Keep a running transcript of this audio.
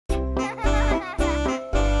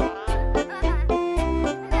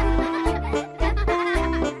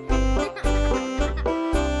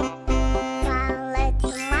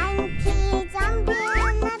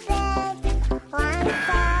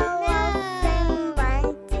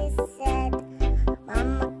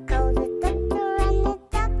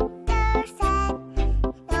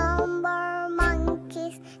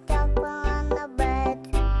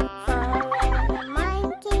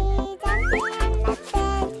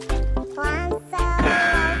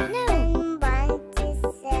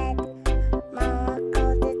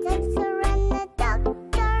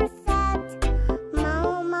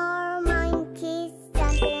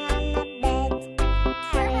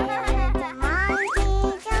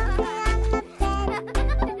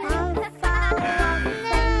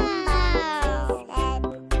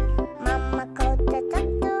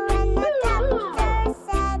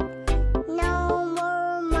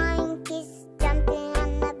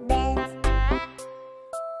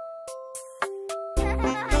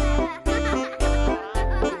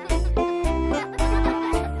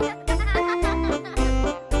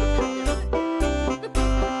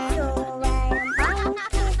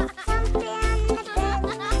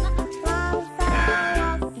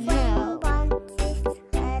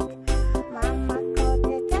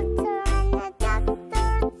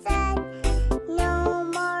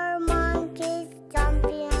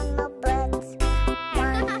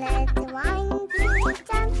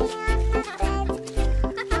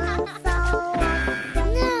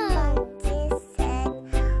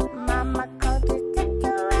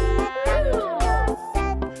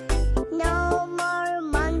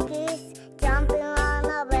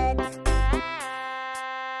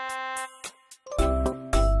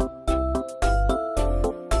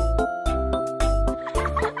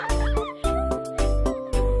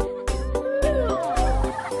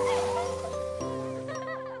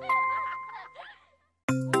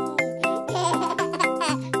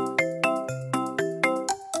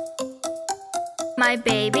My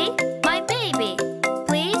baby,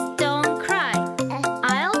 please don't cry.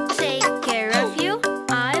 I'll take care of you,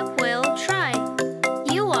 I will try.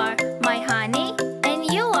 You are my honey and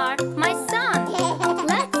you are my son.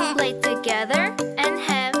 Let's play together and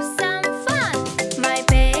have some fun. My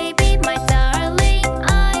baby, my darling,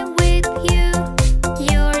 I'm with you.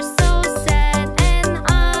 You're so sad and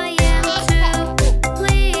I am too.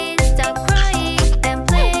 Please stop crying and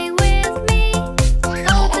play with me.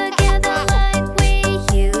 All together like we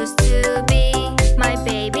used to be. My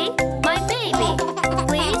baby,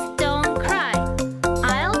 please don't cry.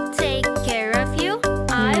 I'll take care of you,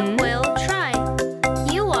 I will try.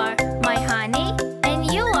 You are my honey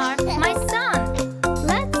and you are my son.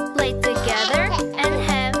 Let's play together and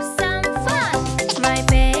have some fun. My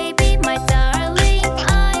baby, my darling,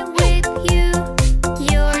 I'm with you.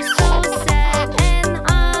 You're so sad and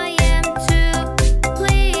I am too.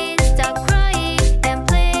 Please stop crying and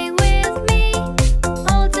play with me.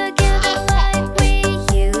 All together like we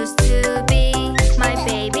used to be. My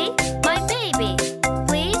baby,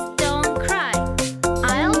 please don't cry.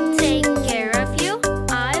 I'll take care of you,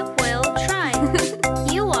 I will try.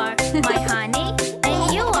 You are my honey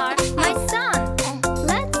and you are my son.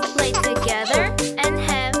 Let's play together and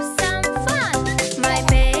have some fun. My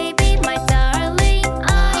baby, my darling,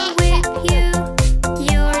 I'm with you.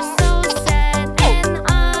 You're so sad and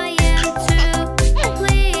I am too.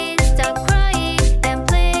 Please stop crying and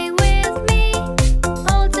play with me.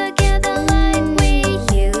 All together like we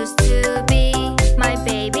used to be. My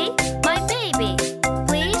baby,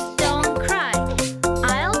 please don't cry.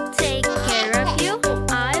 I'll take care of you,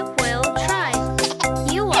 I will try.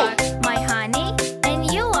 You are my honey and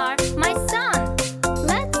you are my son.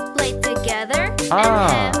 Let's play together and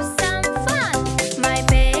have some fun. My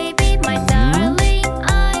baby, my darling,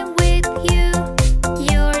 I'm with you.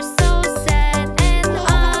 You're so sad and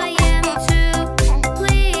I am too.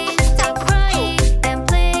 Please stop crying and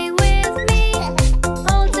play with me.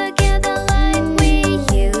 All together like we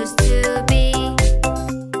used to be.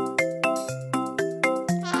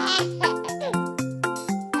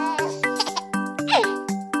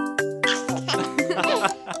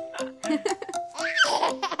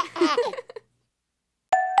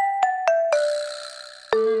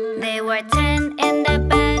 There were 10 in the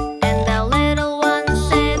bed, and the little one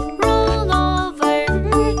said, roll over,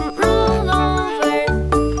 roll over.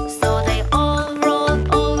 So they all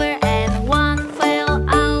rolled over, and one fell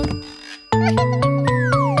out.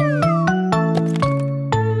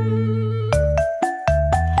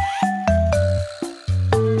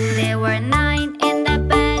 There were 9 in the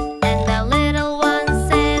bed, and the little one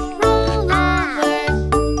said, roll over,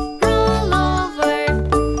 roll over.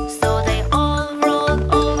 So they all rolled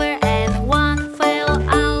over, and one fell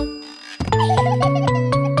out.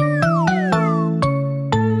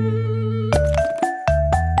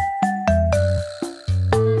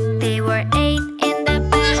 There were 8 in the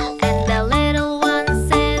bed, and the little one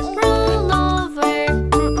said, roll over,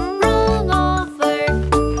 roll over.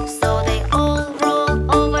 So they all rolled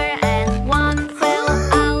over, and one fell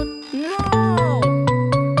out.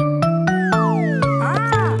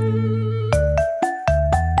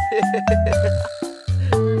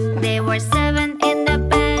 There were 7 in the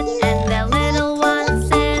bed, and the little one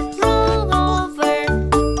said, roll over,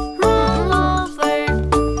 roll over.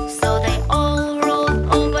 So they all rolled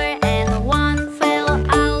over, and one fell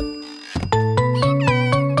out.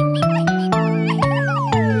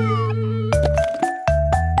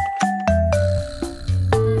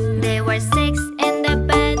 There were 6 in the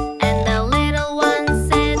bed, and the little one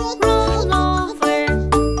said, roll over,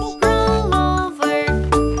 roll over.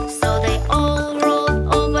 So they all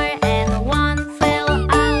rolled over, and one fell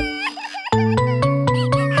out.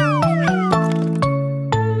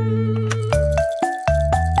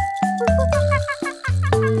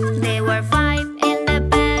 There were 5 in the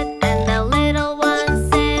bed, and the little one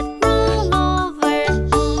said, roll over,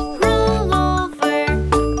 roll over.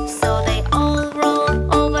 So they all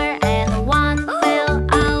rolled over, and one fell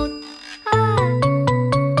out.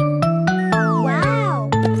 Wow!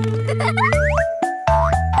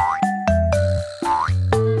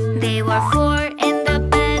 There were 4 in the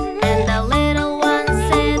bed, and the little one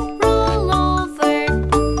said, roll over,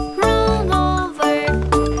 roll over.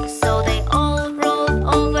 So they all rolled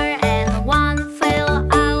over, and one fell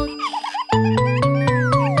out.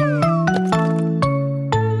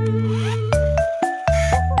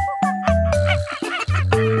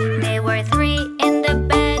 There were 3 in the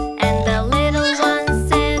bed, and the little one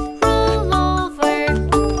said, roll over,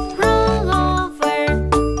 roll over.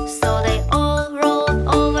 So they all rolled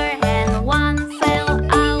over, and one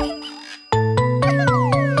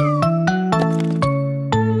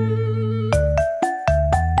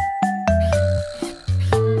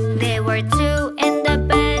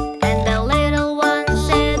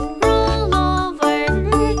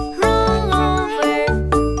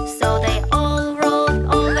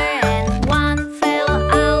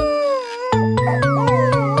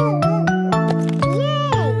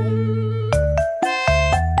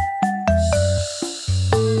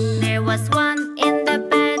was one in the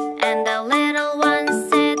bed, and the little one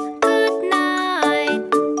said, "Good night,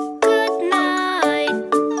 good night."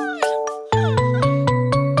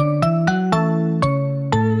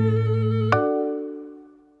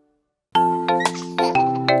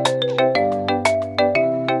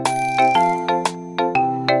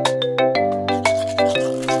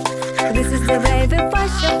 This is the way we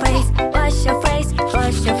wash your face, wash your face,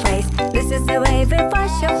 wash your face. This is the way we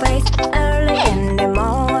wash your face early in the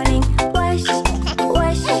morning. Wash,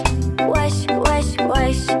 wash, wash, wash,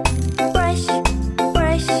 wash. Brush,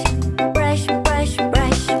 brush, brush, brush,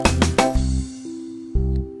 brush.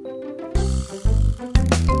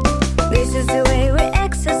 This is the way we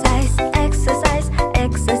exercise, exercise,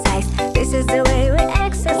 exercise. This is the way we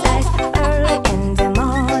exercise early in the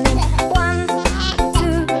morning. 1,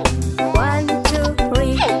 2, 1, 2,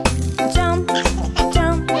 3. Jump,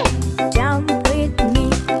 jump, jump with me.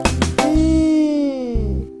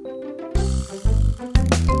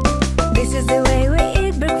 This is the way we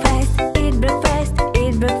eat breakfast, eat breakfast,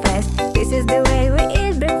 eat breakfast. This is the way we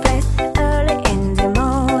eat breakfast early in the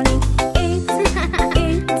morning. Eat,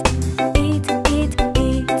 eat, eat, eat,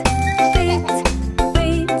 eat. Feed,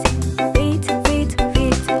 feed, feed, feed,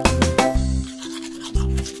 feed.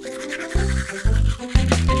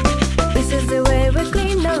 This is the way we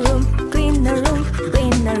clean the room, clean the room,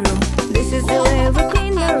 clean the room. This is the way we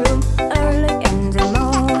clean the room early in the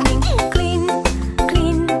morning. Clean,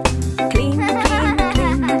 clean, clean, clean,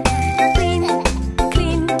 clean. Clean,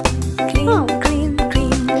 clean, clean, clean,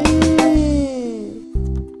 clean.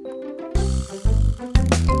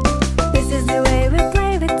 This is the way we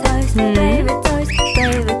play with toys, play with toys,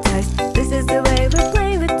 play with toys. This is the way we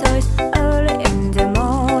play with toys early in the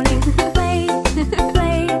morning. Play,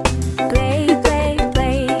 play, play, play,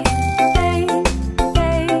 play. Play,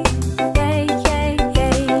 play, play, play,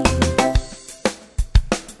 play.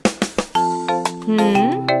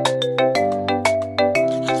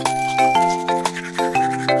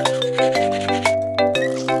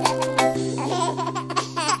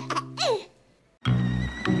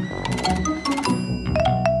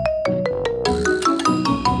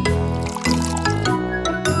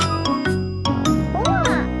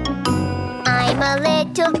 I'm a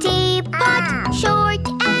little teapot, short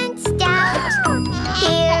and stout.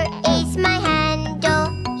 Here is my handle,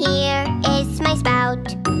 here is my spout.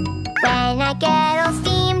 When I get all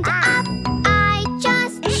steamed up, I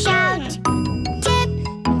just shout, tip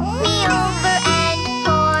me over and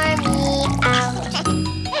pour me out.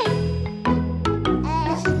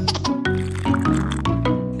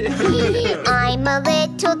 I'm a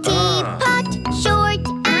little teapot, short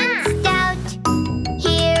and stout.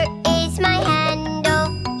 Here is my handle,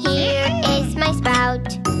 here is my spout.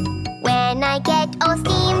 When I get all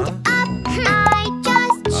steamed up, I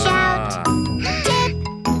just shout, tip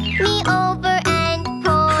me over and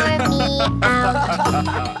pour me out.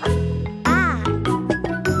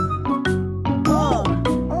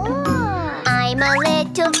 I'm a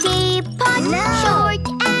little teapot, short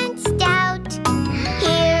and stout.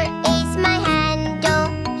 Here is my handle,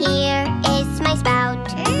 here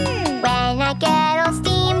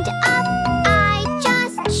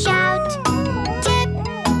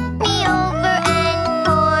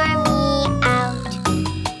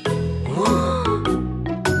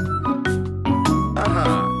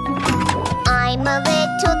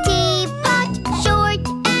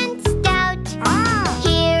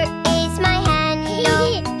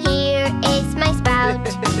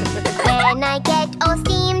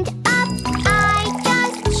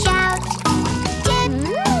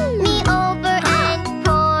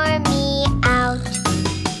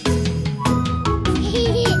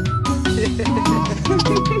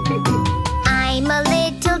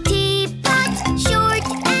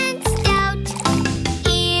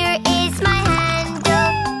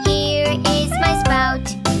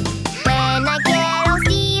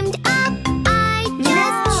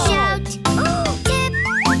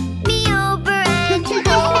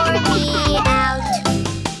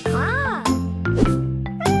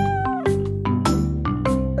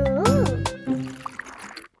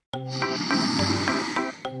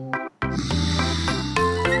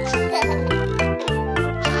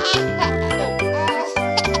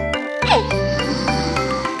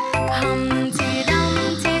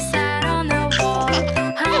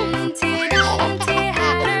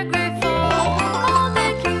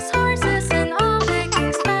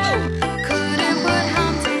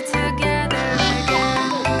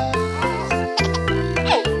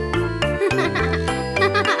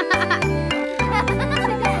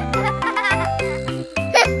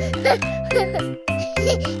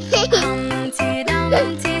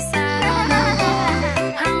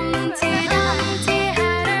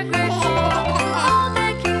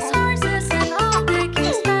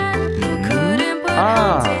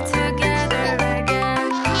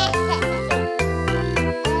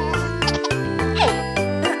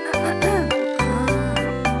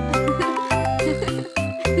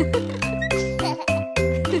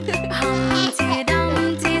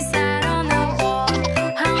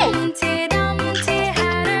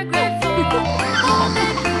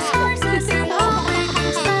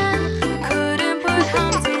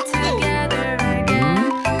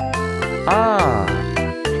Ah.